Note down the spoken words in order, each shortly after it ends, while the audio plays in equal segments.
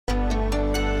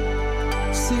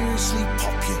seriously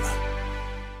popular.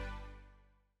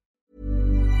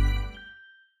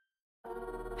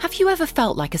 Have you ever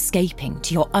felt like escaping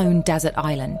to your own desert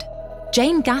island?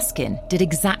 Jane Gaskin did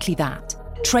exactly that,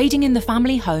 trading in the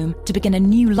family home to begin a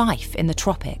new life in the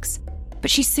tropics. But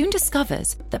she soon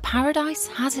discovers that paradise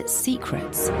has its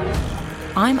secrets.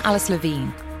 I'm Alice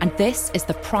Levine, and this is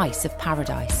The Price of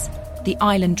Paradise, the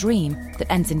island dream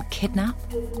that ends in kidnap,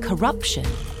 corruption,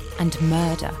 and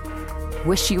murder.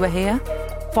 Wish you were here?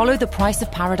 Follow The Price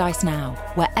of Paradise now,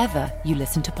 wherever you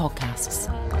listen to podcasts.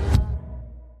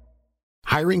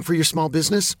 Hiring for your small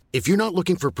business? If you're not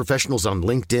looking for professionals on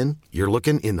LinkedIn, you're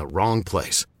looking in the wrong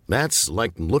place. That's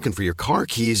like looking for your car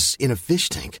keys in a fish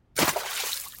tank.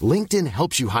 LinkedIn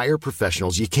helps you hire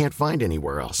professionals you can't find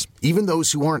anywhere else, even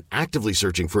those who aren't actively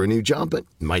searching for a new job but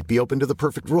might be open to the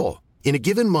perfect role. In a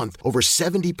given month, over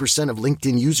 70% of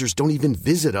LinkedIn users don't even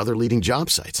visit other leading job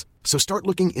sites. So start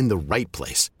looking in the right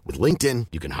place. With LinkedIn,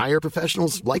 you can hire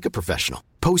professionals like a professional.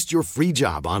 Post your free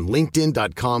job on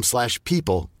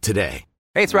linkedin.com/people today.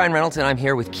 Hey, it's Ryan Reynolds, and I'm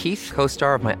here with Keith,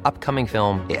 co-star of my upcoming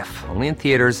film, If, only in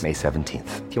theaters May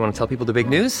 17th. Do you want to tell people the big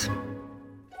news?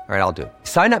 All right, I'll do it.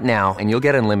 Sign up now and you'll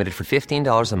get unlimited for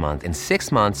 $15 a month and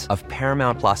 6 months of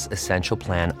Paramount Plus Essential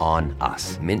Plan on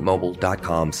us.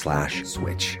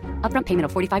 MintMobile.com/switch. Upfront payment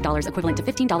of $45 equivalent to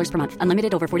 $15 per month.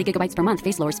 Unlimited over 40 gigabytes per month.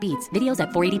 Face lower speeds. Videos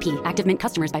at 480p. Active Mint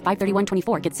customers by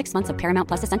 531.24 get 6 months of Paramount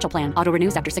Plus Essential Plan. Auto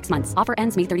renews after 6 months. Offer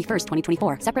ends May 31st,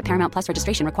 2024. Separate Paramount Plus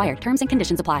registration required. Terms and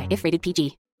conditions apply if rated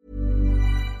PG.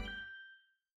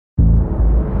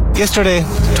 Yesterday,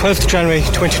 12th January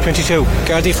 2022,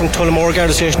 Gardaí from Tullamore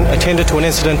Garda Station attended to an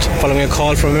incident following a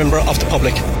call from a member of the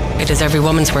public. It is every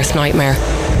woman's worst nightmare.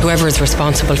 Whoever is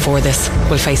responsible for this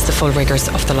will face the full rigours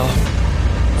of the law.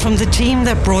 From the team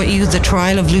that brought you the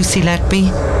trial of Lucy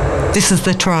Letby, this is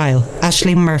The Trial,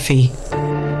 Aisling Murphy.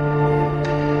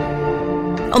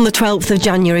 On the 12th of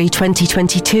January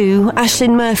 2022,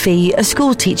 Aisling Murphy, a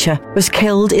school teacher, was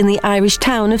killed in the Irish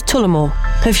town of Tullamore.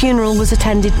 Her funeral was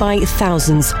attended by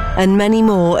thousands, and many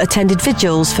more attended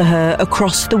vigils for her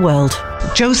across the world.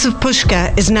 Jozef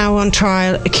Puska is now on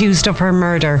trial accused of her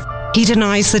murder. He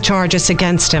denies the charges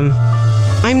against him.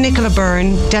 I'm Nicola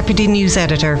Byrne, Deputy News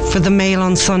Editor for The Mail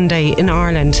on Sunday in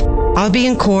Ireland. I'll be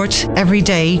in court every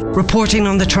day, reporting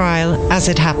on the trial as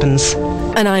it happens.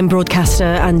 And I'm broadcaster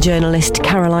and journalist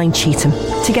Caroline Cheetham.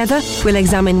 Together, we'll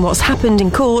examine what's happened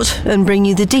in court and bring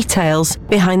you the details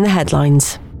behind the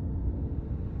headlines.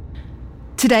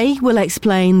 Today, we'll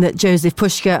explain that Jozef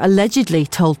Puska allegedly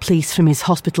told police from his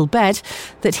hospital bed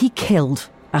that he killed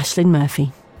Aisling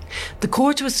Murphy. The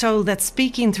court was told that,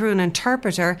 speaking through an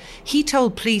interpreter, he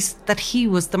told police that he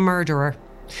was the murderer.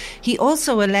 He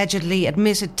also allegedly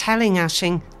admitted telling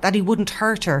Aisling that he wouldn't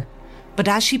hurt her, but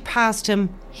as she passed him,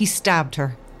 he stabbed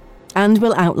her. And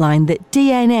we'll outline that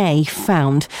DNA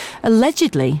found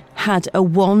allegedly had a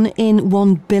 1 in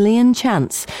 1 billion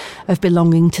chance of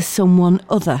belonging to someone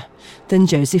other than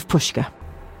Jozef Puska.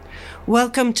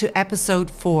 Welcome to episode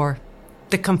 4,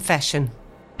 The Confession.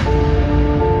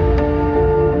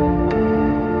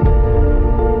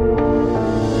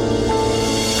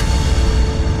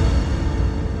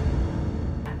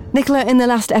 Nicola, in the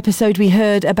last episode we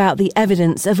heard about the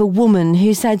evidence of a woman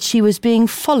who said she was being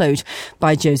followed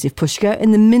by Jozef Puska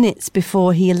in the minutes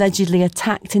before he allegedly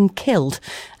attacked and killed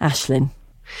Aisling.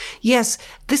 Yes,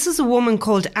 this is a woman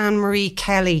called Anne-Marie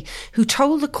Kelly who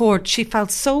told the court she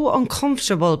felt so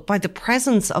uncomfortable by the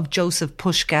presence of Jozef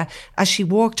Puska as she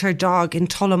walked her dog in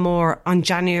Tullamore on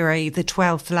January the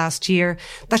 12th last year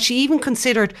that she even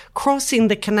considered crossing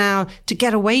the canal to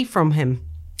get away from him.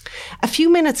 A few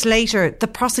minutes later, the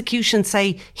prosecution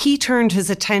say he turned his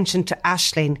attention to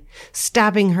Aisling,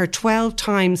 stabbing her 12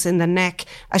 times in the neck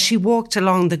as she walked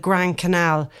along the Grand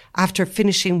Canal after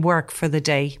finishing work for the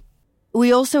day.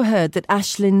 We also heard that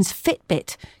Aisling's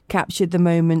Fitbit captured the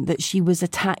moment that she was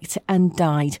attacked and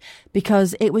died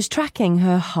because it was tracking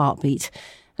her heartbeat.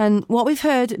 And what we've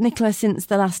heard, Nicola, since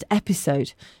the last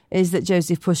episode is that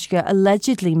Jozef Puska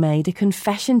allegedly made a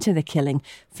confession to the killing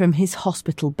from his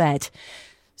hospital bed.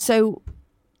 So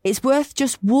it's worth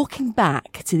just walking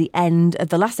back to the end of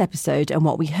the last episode, and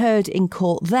what we heard in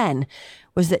court then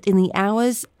was that in the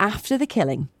hours after the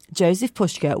killing, Jozef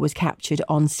Puska was captured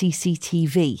on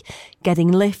CCTV,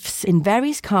 getting lifts in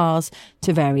various cars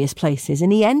to various places,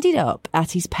 and he ended up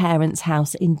at his parents'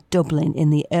 house in Dublin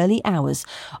in the early hours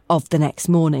of the next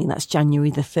morning. That's January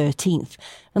the 13th.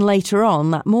 And later on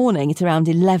that morning, at around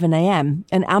 11 a.m,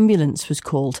 an ambulance was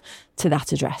called to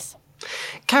that address.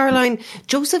 Caroline,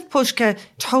 Joseph Pushka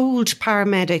told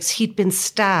paramedics he'd been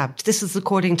stabbed. This is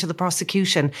according to the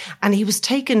prosecution. And he was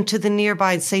taken to the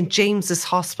nearby St. James's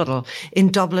Hospital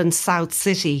in Dublin's South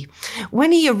City.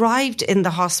 When he arrived in the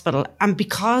hospital, and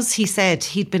because he said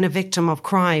he'd been a victim of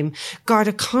crime,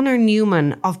 Garda Conor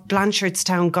Newman of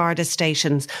Blanchardstown Garda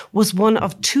Stations was one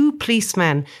of 2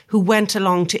 policemen who went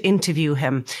along to interview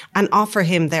him and offer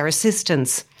him their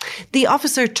assistance. The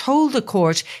officer told the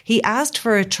court he asked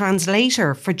for a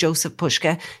translator for Joseph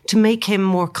Pushka to make him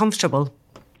more comfortable.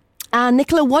 And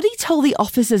Nicola, what he told the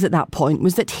officers at that point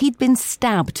was that he'd been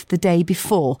stabbed the day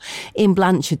before in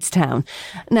Blanchardstown.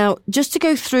 Now, just to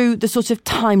go through the sort of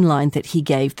timeline that he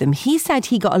gave them, he said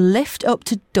he got a lift up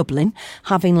to Dublin,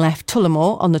 having left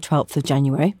Tullamore on the 12th of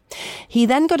January. He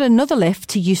then got another lift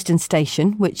to Euston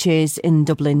Station, which is in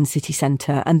Dublin city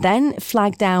centre, and then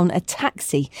flagged down a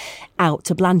taxi out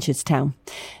to Blanchardstown.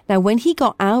 Now, when he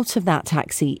got out of that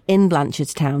taxi in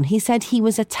Blanchardstown, he said he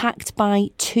was attacked by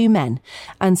 2 men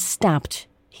and stabbed,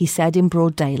 he said, in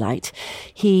broad daylight.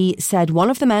 He said one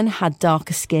of the men had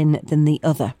darker skin than the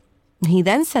other. He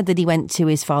then said that he went to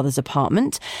his father's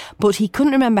apartment, but he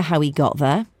couldn't remember how he got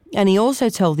there. And he also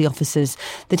told the officers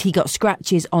that he got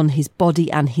scratches on his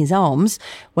body and his arms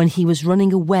when he was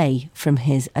running away from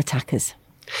his attackers.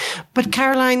 But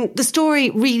Caroline, the story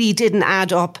really didn't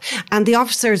add up, and the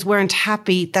officers weren't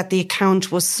happy that the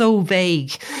account was so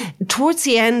vague. Towards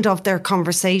the end of their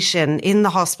conversation in the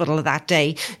hospital that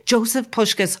day, Joseph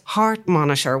Pushka's heart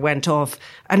monitor went off.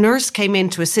 A nurse came in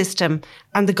to assist him,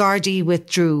 and the Gardaí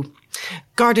withdrew.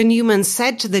 Garda Newman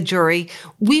said to the jury,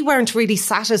 "We weren't really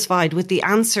satisfied with the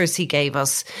answers he gave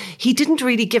us. He didn't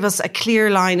really give us a clear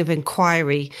line of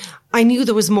inquiry. I knew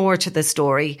there was more to the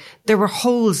story. There were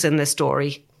holes in the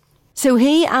story." So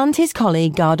he and his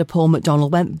colleague Garda Paul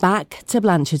McDonnell went back to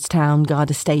Blanchardstown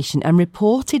Garda Station and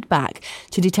reported back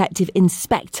to Detective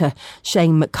Inspector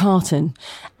Shane McCartan.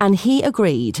 And he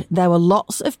agreed there were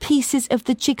lots of pieces of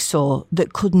the jigsaw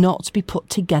that could not be put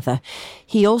together.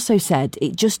 He also said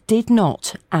it just did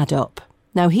not add up.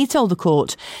 Now, he told the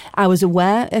court, "I was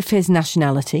aware of his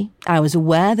nationality. I was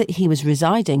aware that he was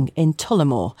residing in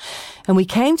Tullamore. And we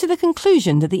came to the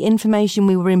conclusion that the information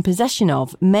we were in possession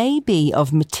of may be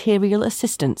of material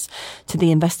assistance to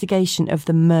the investigation of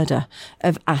the murder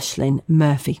of Aislinn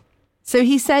Murphy." So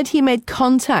he said he made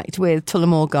contact with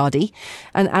Tullamore Gardaí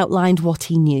and outlined what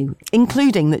he knew,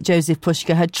 including that Joseph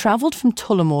Pushka had travelled from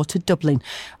Tullamore to Dublin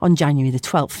on January the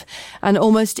 12th. And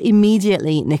almost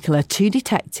immediately, Nicola, 2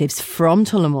 detectives from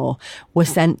Tullamore were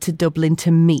sent to Dublin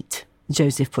to meet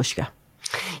Joseph Pushka.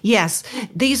 Yes,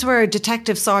 these were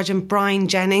Detective Sergeant Brian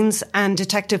Jennings and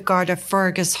Detective Garda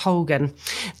Fergus Hogan.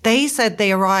 They said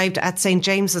they arrived at St.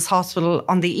 James's Hospital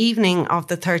on the evening of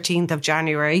the 13th of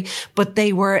January, but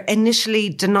they were initially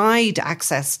denied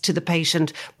access to the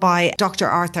patient by Dr.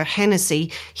 Arthur Hennessy.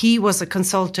 He was a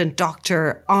consultant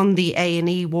doctor on the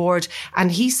A&E ward,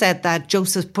 and he said that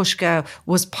Joseph Pushka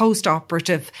was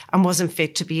post-operative and wasn't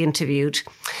fit to be interviewed.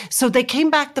 So they came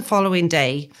back the following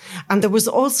day, and there was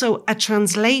also a translator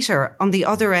on the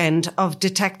other end of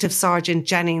Detective Sergeant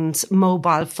Jennings'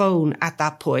 mobile phone at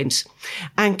that point.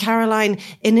 And Caroline,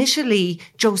 initially,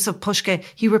 Joseph Pushka,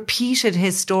 he repeated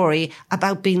his story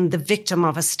about being the victim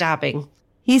of a stabbing.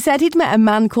 He said he'd met a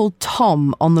man called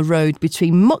Tom on the road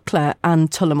between Muckler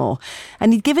and Tullamore,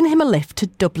 and he'd given him a lift to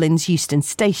Dublin's Euston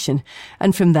Station,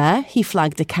 and from there he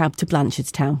flagged a cab to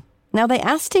Blanchardstown. Now, they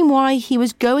asked him why he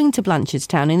was going to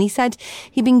Blanchardstown, and he said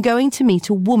he'd been going to meet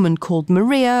a woman called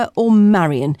Maria or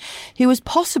Marion, who was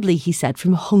possibly, he said,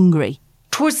 from Hungary.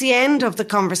 Towards the end of the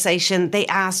conversation, they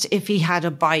asked if he had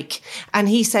a bike, and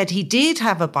he said he did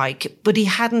have a bike, but he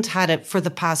hadn't had it for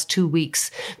the past 2 weeks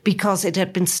because it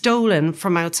had been stolen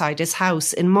from outside his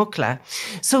house in Muckler.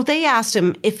 So they asked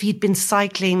him if he'd been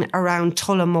cycling around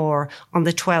Tullamore on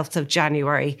the 12th of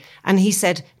January, and he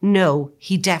said no,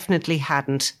 he definitely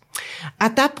hadn't.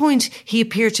 At that point, he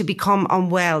appeared to become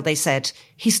unwell, they said.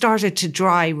 He started to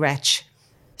dry retch.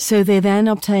 So they then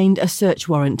obtained a search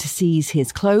warrant to seize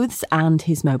his clothes and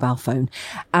his mobile phone.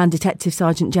 And Detective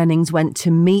Sergeant Jennings went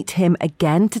to meet him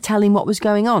again to tell him what was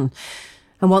going on.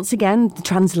 And once again, the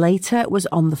translator was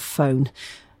on the phone.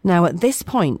 Now, at this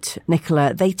point,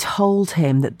 Nicola, they told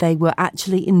him that they were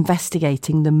actually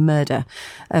investigating the murder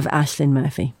of Aislinn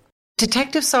Murphy.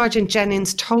 Detective Sergeant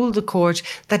Jennings told the court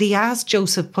that he asked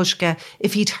Joseph Pushka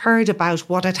if he'd heard about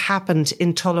what had happened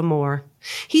in Tullamore.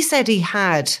 He said he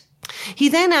had. He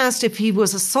then asked if he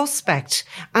was a suspect,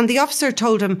 and the officer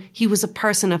told him he was a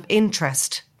person of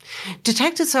interest.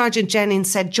 Detective Sergeant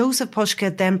Jennings said Joseph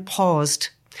Pushka then paused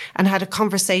and had a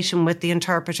conversation with the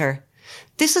interpreter.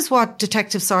 This is what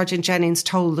Detective Sergeant Jennings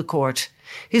told the court.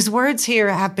 His words here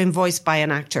have been voiced by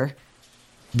an actor.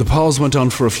 The pause went on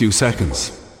for a few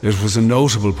seconds. It was a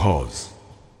notable pause.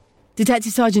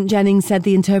 Detective Sergeant Jennings said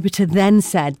the interpreter then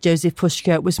said Joseph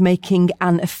Pushka was making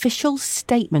an official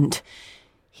statement.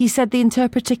 He said the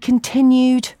interpreter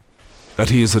continued that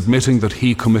he is admitting that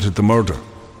he committed the murder.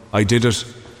 I did it.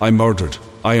 I murdered.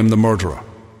 I am the murderer.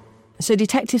 So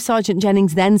Detective Sergeant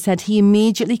Jennings then said he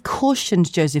immediately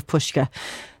cautioned Joseph Pushka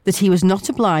that he was not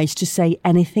obliged to say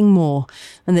anything more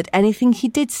and that anything he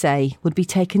did say would be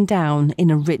taken down in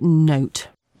a written note.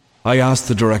 I asked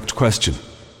the direct question,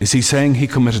 is he saying he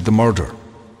committed the murder?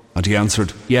 And he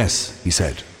answered, yes, he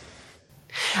said.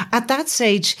 At that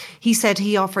stage, he said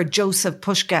he offered Joseph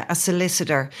Pushka a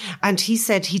solicitor, and he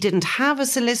said he didn't have a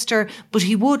solicitor, but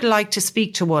he would like to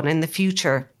speak to one in the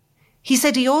future. He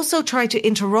said he also tried to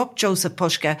interrupt Joseph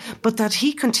Pushka, but that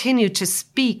he continued to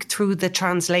speak through the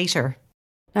translator.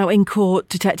 Now in court,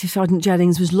 Detective Sergeant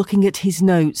Jennings was looking at his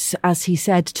notes as he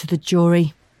said to the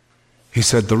jury. He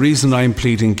said, the reason I am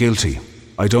pleading guilty,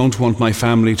 I don't want my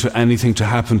family to anything to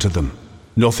happen to them,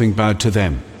 nothing bad to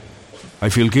them. I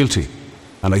feel guilty,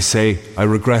 and I say I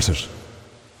regret it.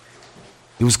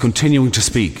 He was continuing to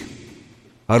speak.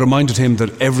 I reminded him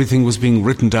that everything was being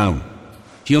written down.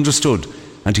 He understood,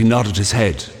 and he nodded his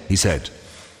head, he said.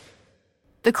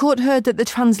 The court heard that the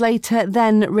translator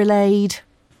then relayed,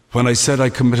 when I said I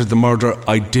committed the murder,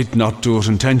 I did not do it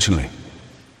intentionally.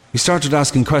 He started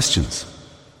asking questions.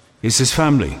 Is his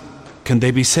family? Can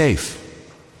they be safe?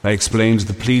 I explained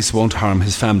the police won't harm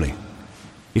his family.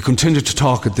 He continued to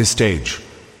talk at this stage.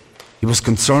 He was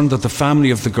concerned that the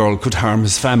family of the girl could harm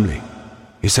his family.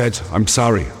 He said, I'm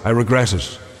sorry, I regret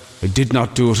it. I did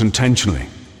not do it intentionally.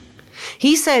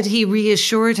 He said he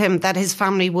reassured him that his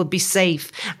family would be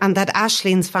safe and that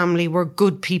Aislinn's family were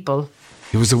good people.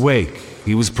 He was awake.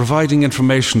 He was providing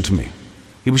information to me.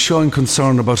 He was showing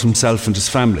concern about himself and his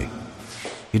family.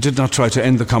 He did not try to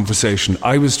end the conversation.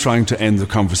 I was trying to end the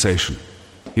conversation.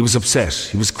 He was upset.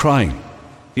 He was crying.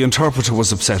 The interpreter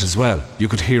was upset as well. You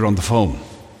could hear on the phone.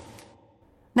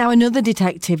 Now another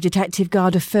detective, Detective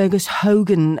Garda Fergus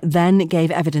Hogan, then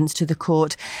gave evidence to the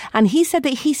court, and he said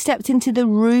that he stepped into the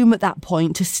room at that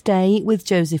point to stay with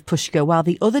Joseph Pushka while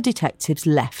the other detectives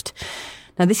left.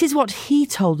 Now this is what he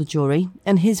told the jury,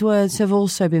 and his words have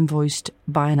also been voiced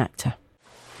by an actor.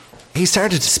 He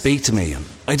started to speak to me and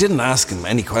I didn't ask him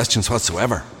any questions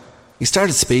whatsoever. He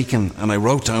started speaking and I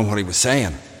wrote down what he was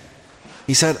saying.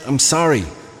 He said, I'm sorry,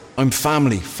 I'm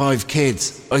family, 5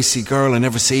 kids, I see girl I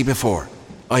never see before.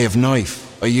 I have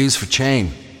knife, I use for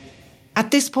chain.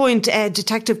 At this point,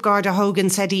 Detective Garda Hogan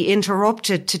said he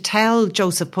interrupted to tell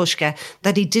Joseph Pushka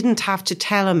that he didn't have to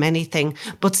tell him anything,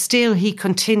 but still he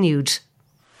continued.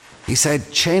 He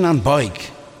said, chain on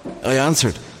bike. I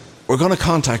answered, we're going to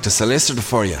contact a solicitor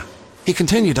for you. He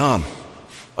continued on.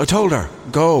 I told her,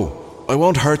 go, I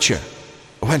won't hurt you.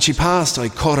 When she passed, I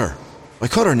cut her. I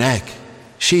cut her neck.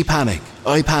 She panicked,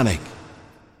 I panicked.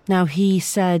 Now he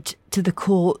said to the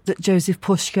court that Joseph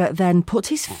Pushka then put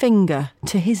his finger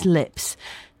to his lips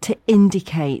to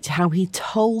indicate how he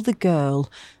told the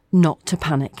girl not to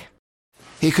panic.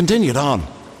 He continued on.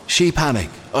 She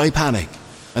panicked, I panicked.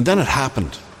 And then it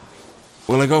happened.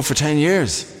 Will I go for 10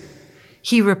 years?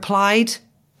 He replied,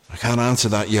 I can't answer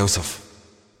that, Joseph.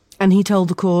 And he told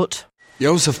the court,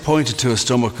 Joseph pointed to his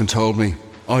stomach and told me,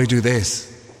 I do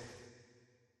this.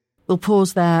 We'll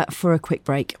pause there for a quick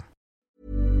break.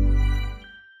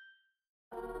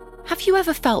 Have you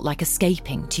ever felt like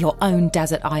escaping to your own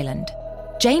desert island?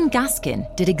 Jane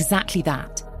Gaskin did exactly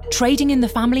that, trading in the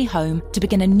family home to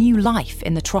begin a new life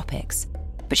in the tropics.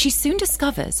 But she soon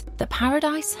discovers that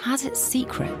paradise has its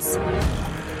secrets.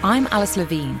 I'm Alice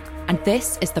Levine, and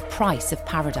this is The Price of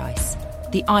Paradise,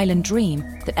 the island dream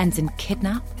that ends in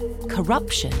kidnap,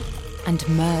 corruption, and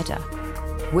murder.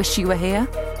 Wish you were here?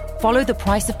 Follow The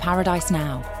Price of Paradise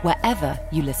now, wherever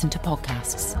you listen to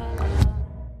podcasts.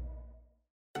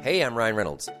 Hey, I'm Ryan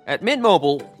Reynolds. At Mint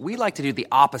Mobile, we like to do the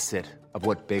opposite of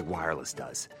what Big Wireless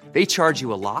does. They charge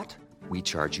you a lot, we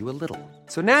charge you a little.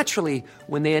 So naturally,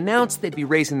 when they announced they'd be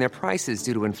raising their prices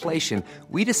due to inflation,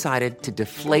 we decided to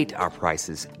deflate our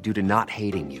prices due to not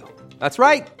hating you. That's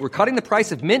right. We're cutting the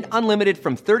price of Mint Unlimited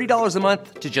from $30 a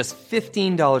month to just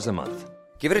 $15 a month.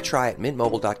 Give it a try at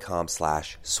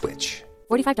mintmobile.com/switch.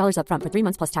 $45 up front for 3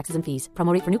 months plus taxes and fees.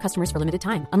 Promo rate for new customers for limited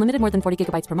time. Unlimited more than 40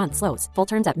 gigabytes per month. Slows full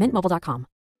terms at mintmobile.com.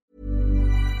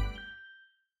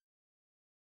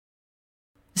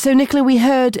 So, Nicola, we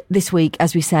heard this week,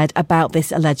 as we said, about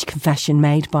this alleged confession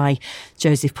made by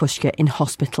Joseph Pushka in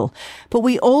hospital. But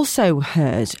we also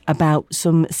heard about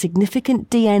some significant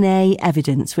DNA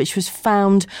evidence which was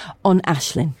found on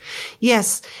Aisling.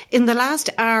 Yes. In the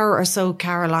last hour or so,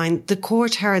 Caroline, the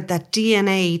court heard that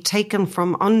DNA taken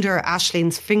from under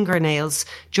Aisling's fingernails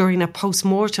during a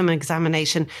post-mortem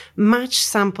examination matched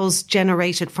samples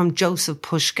generated from Joseph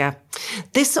Pushka.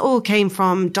 This all came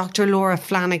from Dr. Laura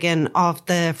Flanagan of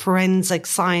the Forensic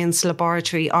Science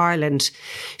Laboratory Ireland.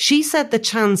 She said the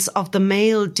chance of the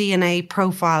male DNA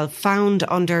profile found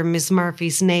under Ms.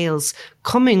 Murphy's nails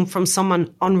coming from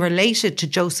someone unrelated to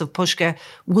Joseph Pushka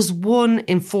was 1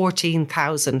 in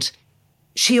 14,000.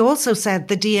 She also said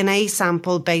the DNA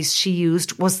sample base she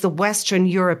used was the Western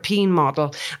European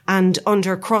model, and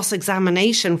under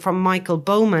cross-examination from Michael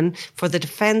Bowman for the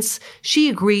defence, she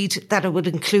agreed that it would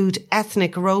include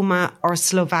ethnic Roma or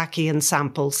Slovakian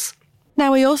samples.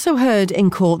 Now, we also heard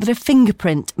in court that a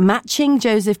fingerprint matching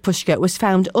Joseph Pushka was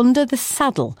found under the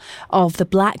saddle of the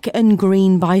black and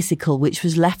green bicycle which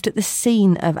was left at the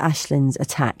scene of Aisling's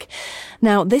attack.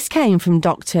 Now, this came from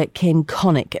Dr. Kim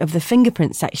Connick of the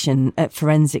fingerprint section at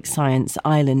Forensic Science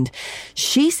Ireland.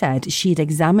 She said she'd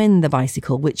examined the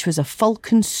bicycle, which was a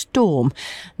Falcon Storm.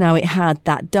 Now, it had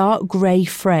that dark grey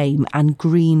frame and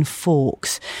green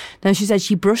forks. Now, she said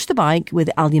she brushed the bike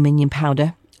with aluminium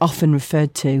powder, often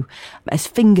referred to as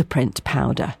fingerprint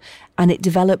powder, and it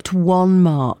developed one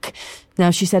mark. Now,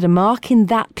 she said a mark in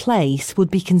that place would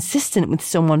be consistent with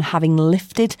someone having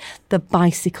lifted the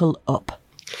bicycle up.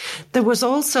 There was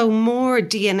also more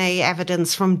DNA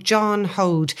evidence from John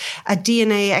Hode, a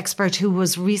DNA expert who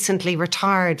was recently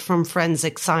retired from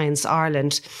Forensic Science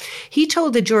Ireland. He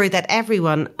told the jury that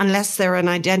everyone, unless they're an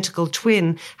identical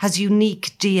twin, has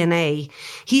unique DNA.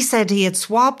 He said he had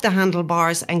swabbed the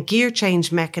handlebars and gear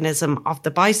change mechanism of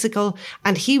the bicycle,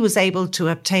 and he was able to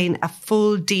obtain a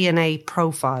full DNA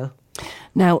profile.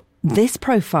 Now, this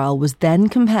profile was then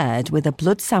compared with a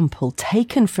blood sample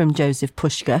taken from Joseph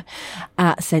Pushka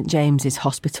at St James's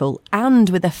Hospital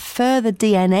and with a further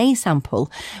DNA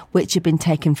sample which had been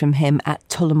taken from him at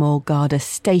Tullamore Garda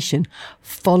Station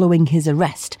following his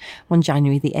arrest on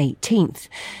January the 18th.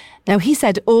 Now, he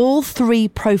said all three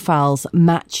profiles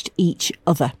matched each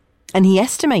other, and he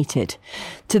estimated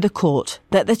to the court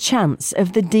that the chance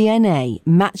of the DNA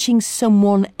matching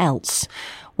someone else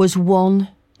was 1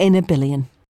 in a billion.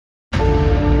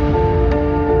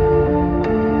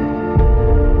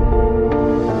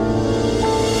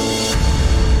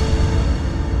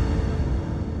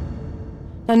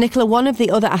 Now, Nicola, one of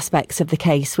the other aspects of the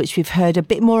case which we've heard a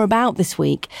bit more about this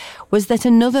week was that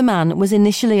another man was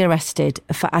initially arrested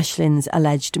for Aisling's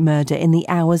alleged murder in the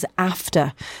hours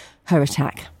after her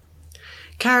attack.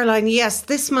 Caroline, yes,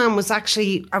 this man was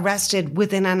actually arrested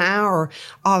within an hour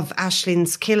of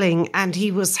Aisling's killing, and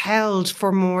he was held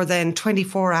for more than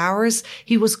 24 hours.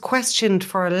 He was questioned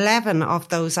for 11 of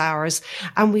those hours.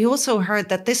 And we also heard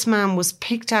that this man was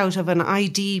picked out of an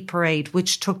ID parade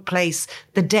which took place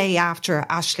the day after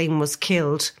Aisling was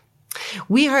killed.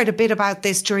 We heard a bit about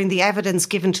this during the evidence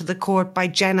given to the court by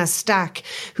Jenna Stack,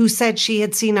 who said she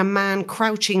had seen a man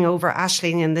crouching over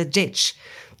Aisling in the ditch.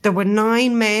 There were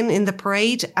 9 men in the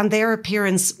parade, and their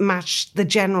appearance matched the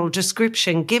general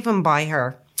description given by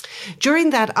her.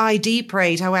 During that ID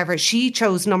parade, however, she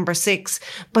chose number 6,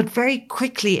 but very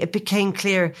quickly it became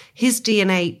clear his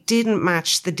DNA didn't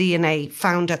match the DNA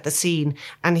found at the scene,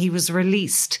 and he was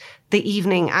released the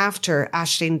evening after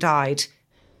Aisling died.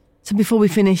 So before we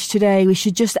finish today, we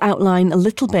should just outline a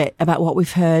little bit about what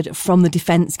we've heard from the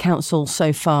Defence Counsel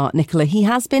so far, Nicola. He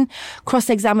has been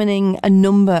cross-examining a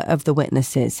number of the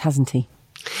witnesses, hasn't he?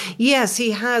 Yes,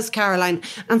 he has, Caroline.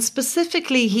 And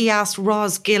specifically, he asked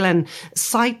Ros Gillen,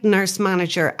 site nurse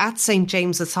manager at St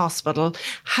James's Hospital,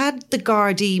 had the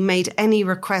Gardaí made any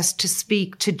request to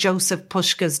speak to Joseph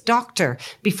Pushka's doctor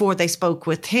before they spoke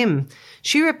with him.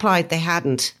 She replied they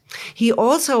hadn't. He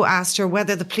also asked her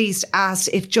whether the police asked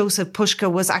if Joseph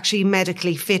Pushka was actually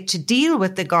medically fit to deal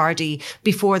with the Gardaí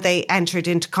before they entered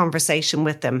into conversation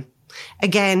with them.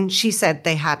 Again, she said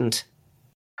they hadn't.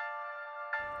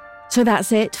 So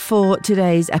that's it for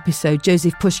today's episode.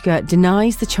 Joseph Pushka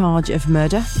denies the charge of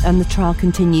murder and the trial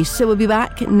continues. So we'll be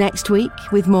back next week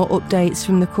with more updates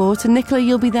from the court. And Nicola,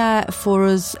 you'll be there for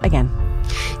us again.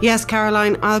 Yes,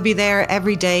 Caroline, I'll be there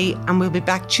every day and we'll be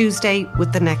back Tuesday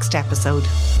with the next episode.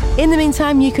 In the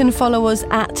meantime, you can follow us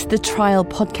at The Trial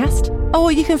Podcast,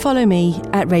 or you can follow me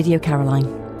at Radio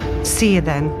Caroline. See you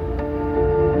then.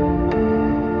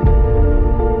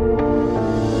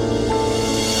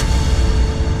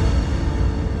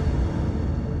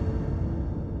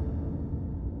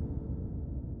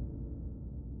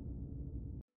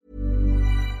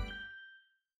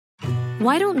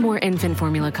 Why don't more infant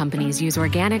formula companies use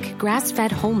organic,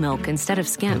 grass-fed whole milk instead of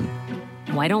skim?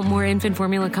 Why don't more infant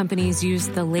formula companies use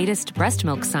the latest breast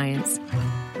milk science?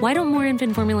 Why don't more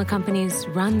infant formula companies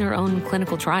run their own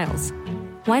clinical trials?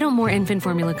 Why don't more infant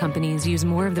formula companies use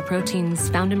more of the proteins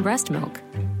found in breast milk?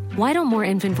 Why don't more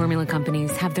infant formula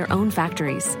companies have their own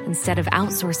factories instead of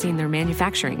outsourcing their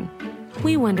manufacturing?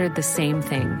 We wondered the same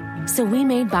thing. So we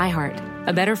made ByHeart,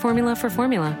 a better formula for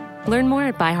formula. Learn more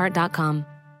at byheart.com.